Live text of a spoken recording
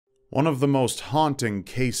One of the most haunting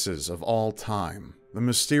cases of all time, the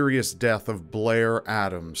mysterious death of Blair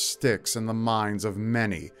Adams, sticks in the minds of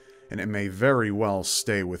many, and it may very well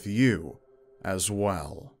stay with you as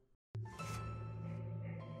well.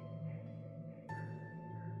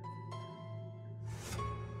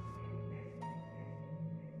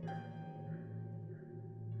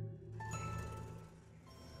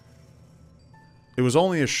 It was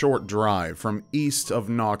only a short drive from east of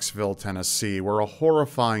Knoxville, Tennessee, where a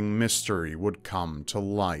horrifying mystery would come to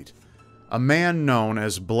light. A man known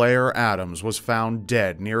as Blair Adams was found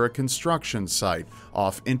dead near a construction site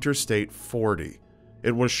off Interstate 40.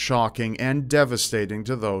 It was shocking and devastating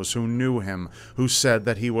to those who knew him, who said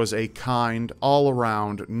that he was a kind,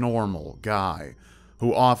 all-around, normal guy,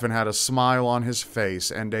 who often had a smile on his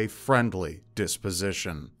face and a friendly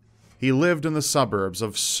disposition. He lived in the suburbs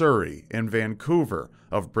of Surrey in Vancouver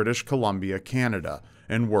of British Columbia, Canada,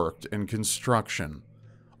 and worked in construction.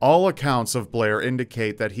 All accounts of Blair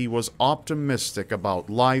indicate that he was optimistic about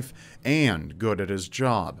life and good at his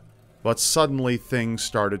job. But suddenly things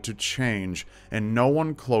started to change, and no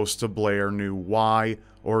one close to Blair knew why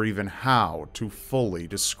or even how to fully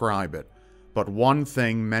describe it. But one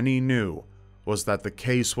thing many knew was that the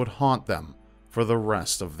case would haunt them for the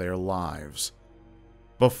rest of their lives.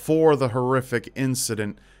 Before the horrific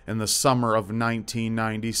incident in the summer of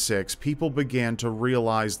 1996, people began to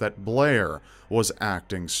realize that Blair was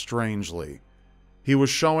acting strangely. He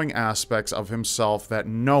was showing aspects of himself that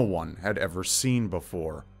no one had ever seen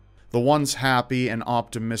before. The once happy and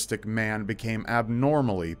optimistic man became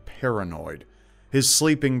abnormally paranoid. His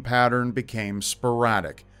sleeping pattern became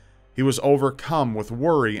sporadic. He was overcome with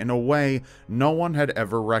worry in a way no one had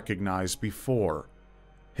ever recognized before.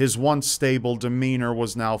 His once stable demeanor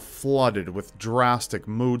was now flooded with drastic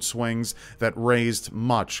mood swings that raised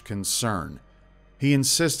much concern. He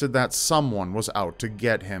insisted that someone was out to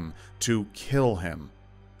get him, to kill him.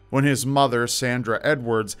 When his mother, Sandra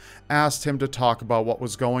Edwards, asked him to talk about what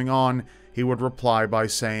was going on, he would reply by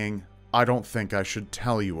saying, "I don't think I should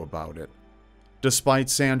tell you about it." Despite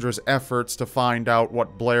Sandra's efforts to find out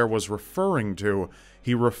what Blair was referring to,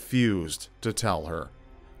 he refused to tell her.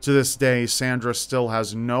 To this day, Sandra still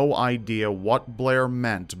has no idea what Blair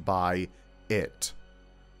meant by it.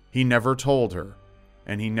 He never told her,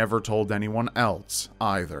 and he never told anyone else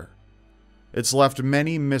either. It's left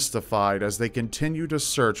many mystified as they continue to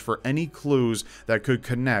search for any clues that could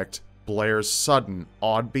connect Blair's sudden,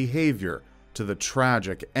 odd behavior to the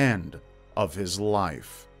tragic end of his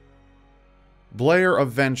life. Blair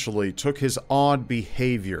eventually took his odd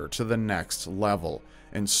behavior to the next level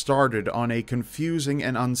and started on a confusing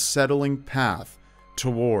and unsettling path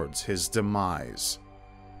towards his demise.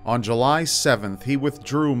 On July 7th, he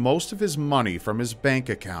withdrew most of his money from his bank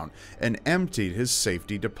account and emptied his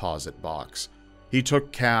safety deposit box. He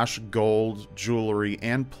took cash, gold, jewelry,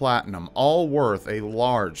 and platinum, all worth a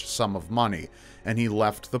large sum of money, and he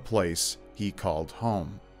left the place he called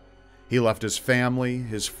home. He left his family,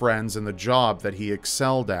 his friends, and the job that he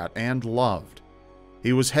excelled at and loved.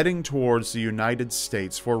 He was heading towards the United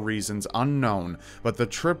States for reasons unknown, but the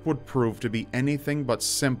trip would prove to be anything but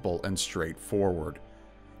simple and straightforward.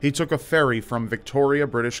 He took a ferry from Victoria,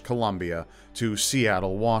 British Columbia, to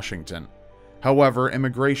Seattle, Washington. However,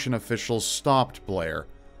 immigration officials stopped Blair.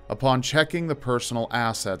 Upon checking the personal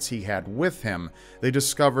assets he had with him, they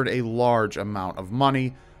discovered a large amount of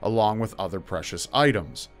money, along with other precious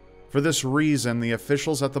items. For this reason, the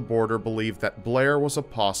officials at the border believed that Blair was a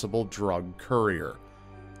possible drug courier.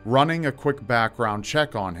 Running a quick background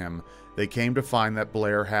check on him, they came to find that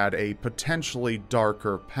Blair had a potentially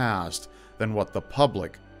darker past than what the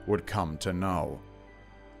public would come to know.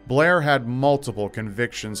 Blair had multiple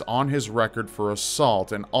convictions on his record for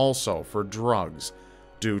assault and also for drugs.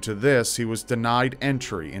 Due to this, he was denied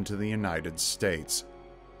entry into the United States.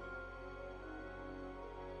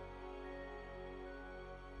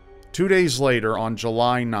 2 days later, on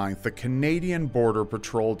July 9th, the Canadian Border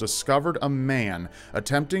Patrol discovered a man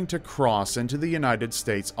attempting to cross into the United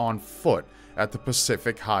States on foot at the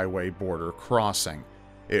Pacific Highway border crossing.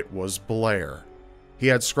 It was Blair. He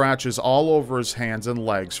had scratches all over his hands and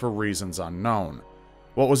legs for reasons unknown.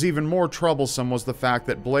 What was even more troublesome was the fact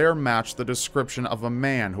that Blair matched the description of a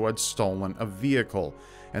man who had stolen a vehicle,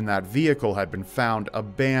 and that vehicle had been found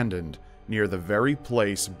abandoned near the very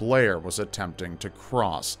place Blair was attempting to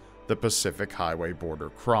cross the Pacific Highway border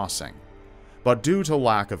crossing. But due to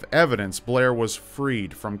lack of evidence, Blair was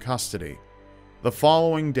freed from custody. The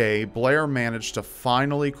following day, Blair managed to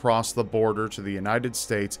finally cross the border to the United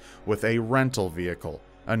States with a rental vehicle,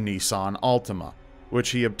 a Nissan Altima,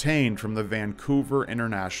 which he obtained from the Vancouver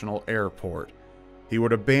International Airport. He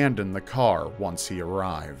would abandon the car once he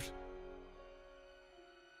arrived.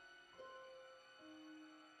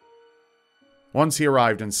 Once he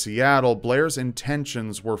arrived in Seattle, Blair's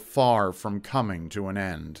intentions were far from coming to an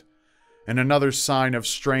end. In another sign of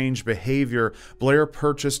strange behavior, Blair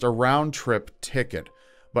purchased a round-trip ticket,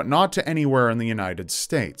 but not to anywhere in the United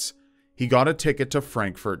States. He got a ticket to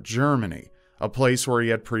Frankfurt, Germany, a place where he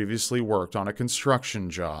had previously worked on a construction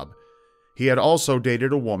job. He had also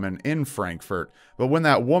dated a woman in Frankfurt, but when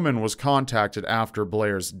that woman was contacted after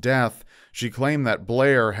Blair's death, she claimed that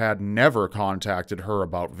Blair had never contacted her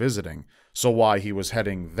about visiting, so why he was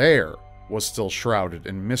heading there was still shrouded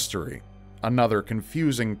in mystery. Another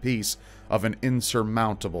confusing piece of an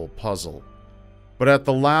insurmountable puzzle. But at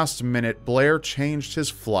the last minute, Blair changed his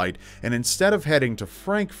flight, and instead of heading to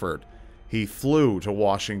Frankfurt, he flew to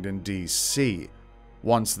Washington, D.C.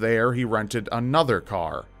 Once there, he rented another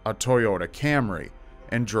car, a Toyota Camry,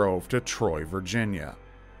 and drove to Troy, Virginia.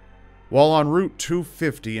 While en route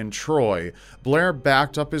 250 in Troy, Blair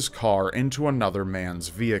backed up his car into another man's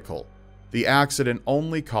vehicle. The accident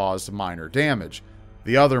only caused minor damage.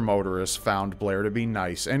 The other motorist found Blair to be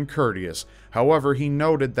nice and courteous. However, he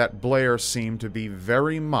noted that Blair seemed to be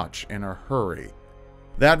very much in a hurry.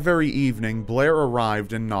 That very evening, Blair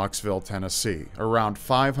arrived in Knoxville, Tennessee, around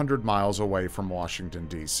 500 miles away from Washington,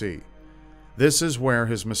 D.C. This is where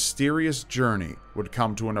his mysterious journey would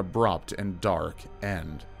come to an abrupt and dark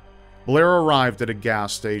end. Blair arrived at a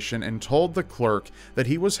gas station and told the clerk that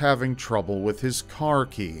he was having trouble with his car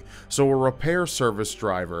key, so a repair service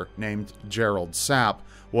driver named Gerald Sapp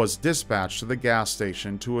was dispatched to the gas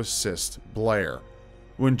station to assist Blair.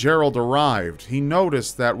 When Gerald arrived, he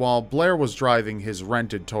noticed that while Blair was driving his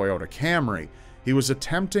rented Toyota Camry, he was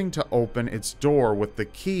attempting to open its door with the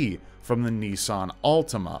key from the Nissan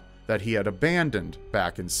Altima that he had abandoned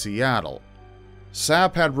back in Seattle.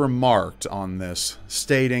 Sapp had remarked on this,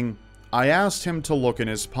 stating, "I asked him to look in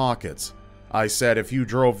his pockets. I said, if you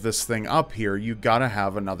drove this thing up here, you gotta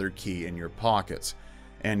have another key in your pockets.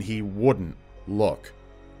 And he wouldn't look.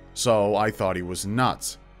 So I thought he was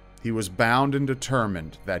nuts. He was bound and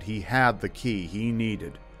determined that he had the key he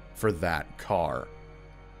needed for that car."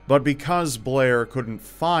 But because Blair couldn't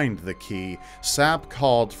find the key, Sapp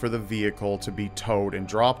called for the vehicle to be towed and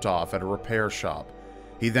dropped off at a repair shop.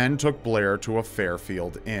 He then took Blair to a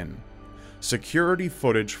Fairfield inn. Security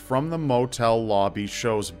footage from the motel lobby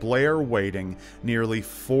shows Blair waiting nearly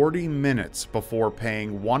 40 minutes before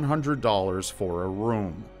paying $100 for a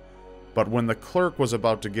room. But when the clerk was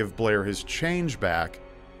about to give Blair his change back,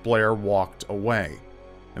 Blair walked away.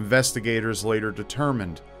 Investigators later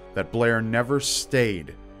determined that Blair never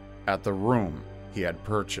stayed at the room he had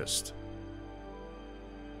purchased.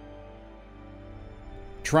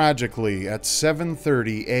 Tragically, at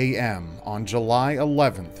 7:30 a.m. on July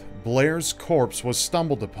 11th, Blair's corpse was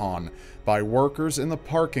stumbled upon by workers in the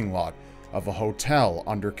parking lot of a hotel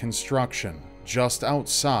under construction just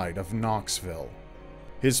outside of Knoxville.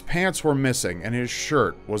 His pants were missing and his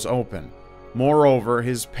shirt was open. Moreover,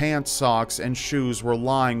 his pants, socks, and shoes were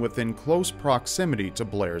lying within close proximity to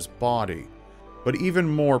Blair's body. But even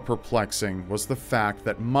more perplexing was the fact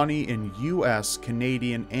that money in US,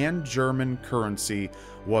 Canadian, and German currency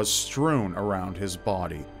was strewn around his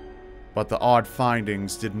body. But the odd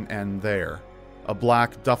findings didn't end there. A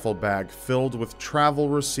black duffel bag filled with travel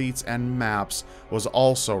receipts and maps was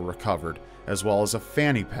also recovered, as well as a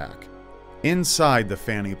fanny pack. Inside the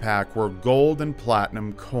fanny pack were gold and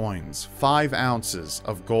platinum coins, 5 ounces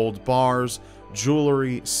of gold bars,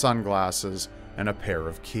 jewelry, sunglasses, and a pair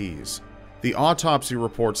of keys. The autopsy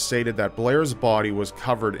report stated that Blair's body was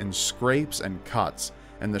covered in scrapes and cuts,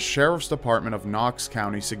 and the Sheriff's Department of Knox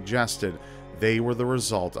County suggested they were the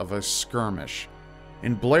result of a skirmish.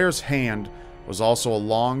 In Blair's hand was also a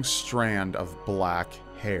long strand of black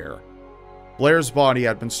hair. Blair's body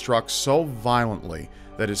had been struck so violently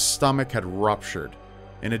that his stomach had ruptured.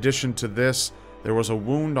 In addition to this, there was a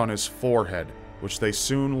wound on his forehead, which they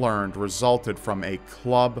soon learned resulted from a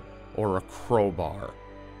club or a crowbar.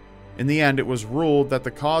 In the end, it was ruled that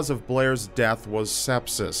the cause of Blair's death was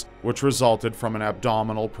sepsis, which resulted from an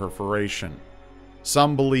abdominal perforation.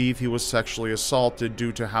 Some believe he was sexually assaulted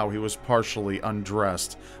due to how he was partially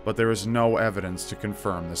undressed, but there is no evidence to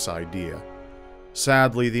confirm this idea.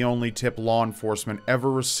 Sadly, the only tip law enforcement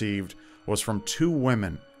ever received was from 2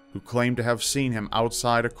 women who claimed to have seen him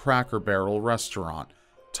outside a Cracker Barrel restaurant,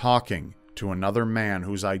 talking to another man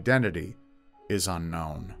whose identity is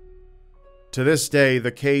unknown. To this day,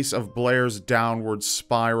 the case of Blair's downward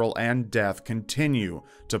spiral and death continue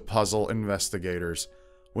to puzzle investigators.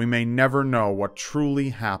 We may never know what truly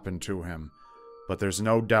happened to him, but there's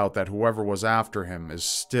no doubt that whoever was after him is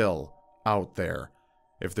still out there,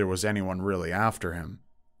 if there was anyone really after him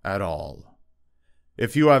at all.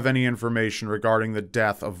 If you have any information regarding the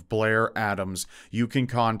death of Blair Adams, you can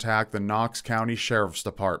contact the Knox County Sheriff's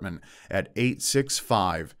Department at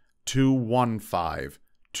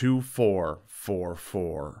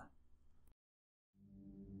 865-215-2444.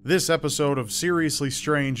 This episode of Seriously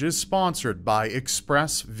Strange is sponsored by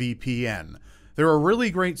ExpressVPN. They're a really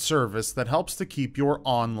great service that helps to keep your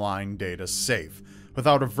online data safe.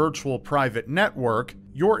 Without a virtual private network,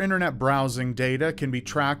 your internet browsing data can be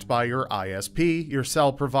tracked by your ISP, your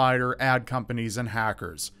cell provider, ad companies, and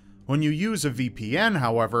hackers. When you use a VPN,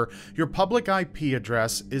 however, your public IP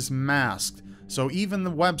address is masked, so even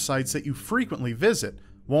the websites that you frequently visit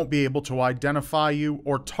won't be able to identify you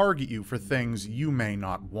or target you for things you may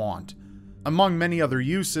not want. Among many other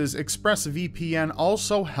uses, ExpressVPN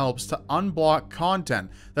also helps to unblock content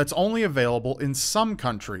that's only available in some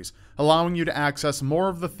countries, allowing you to access more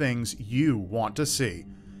of the things you want to see.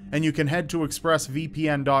 And you can head to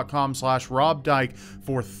expressvpn.com/RobDyke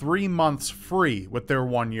for 3 months free with their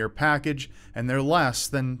 1-year package, and they're less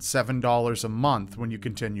than $7 a month when you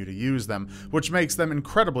continue to use them, which makes them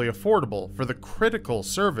incredibly affordable for the critical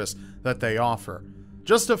service that they offer.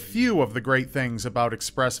 Just a few of the great things about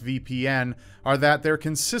ExpressVPN are that they're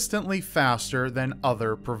consistently faster than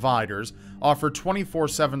other providers, offer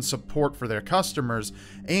 24/7 support for their customers,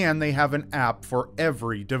 and they have an app for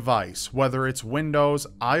every device, whether it's Windows,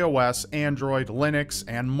 iOS, Android, Linux,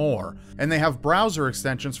 and more. And they have browser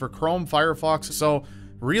extensions for Chrome, Firefox, so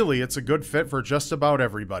really it's a good fit for just about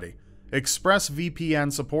everybody.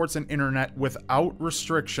 ExpressVPN supports an internet without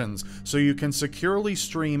restrictions, so you can securely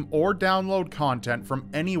stream or download content from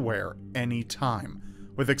anywhere, anytime.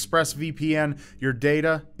 With ExpressVPN, your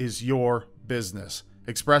data is your business.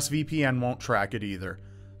 ExpressVPN won't track it either.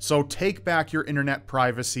 So take back your internet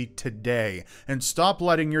privacy today and stop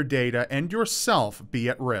letting your data and yourself be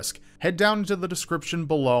at risk. Head down into the description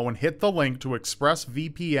below and hit the link to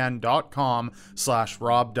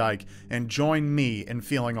expressvpn.com/RobDyke and join me in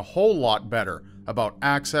feeling a whole lot better about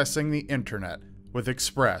accessing the internet with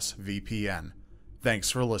ExpressVPN. Thanks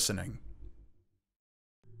for listening.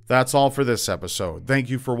 That's all for this episode. Thank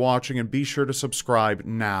you for watching, and be sure to subscribe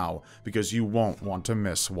now because you won't want to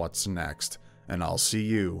miss what's next. And I'll see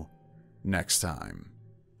you next time.